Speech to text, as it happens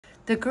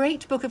The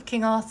Great Book of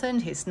King Arthur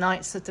and His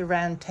Knights of the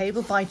Round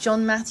Table by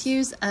John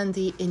Matthews and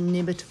the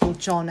inimitable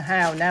John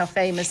Howe, now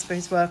famous for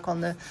his work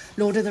on the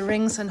Lord of the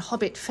Rings and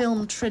Hobbit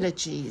film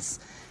trilogies.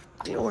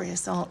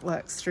 Glorious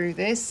artworks through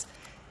this.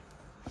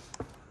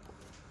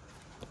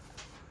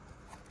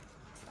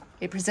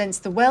 It presents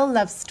the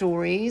well-loved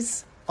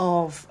stories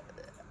of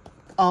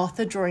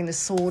Arthur drawing the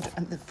sword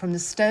from the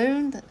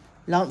stone,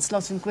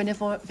 Lancelot and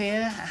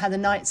Guinevere, how the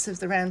Knights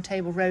of the Round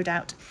Table rode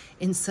out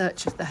in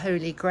search of the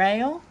Holy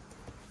Grail.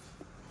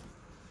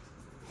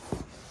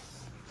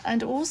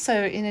 And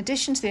also, in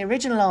addition to the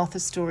original Arthur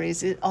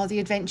stories, are the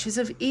adventures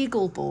of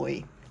Eagle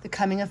Boy, the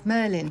Coming of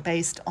Merlin,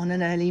 based on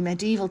an early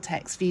medieval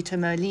text, Vita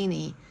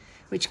Merlini,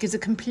 which gives a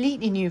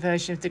completely new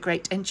version of the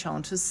great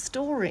Enchanter's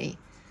story.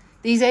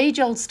 These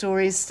age-old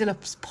stories, still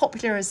as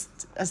popular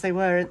as they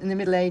were in the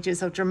Middle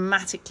Ages, are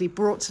dramatically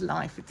brought to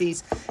life with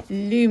these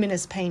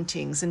luminous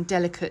paintings and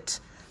delicate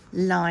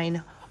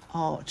line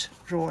art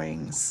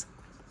drawings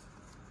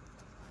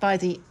by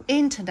the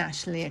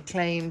internationally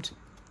acclaimed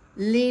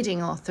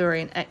leading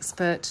Arthurian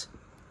expert,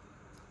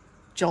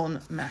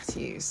 John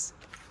Matthews.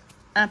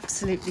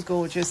 Absolutely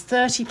gorgeous.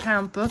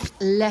 £30 book,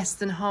 less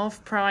than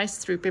half price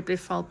through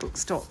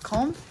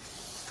bibliophilebooks.com,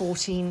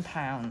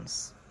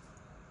 £14.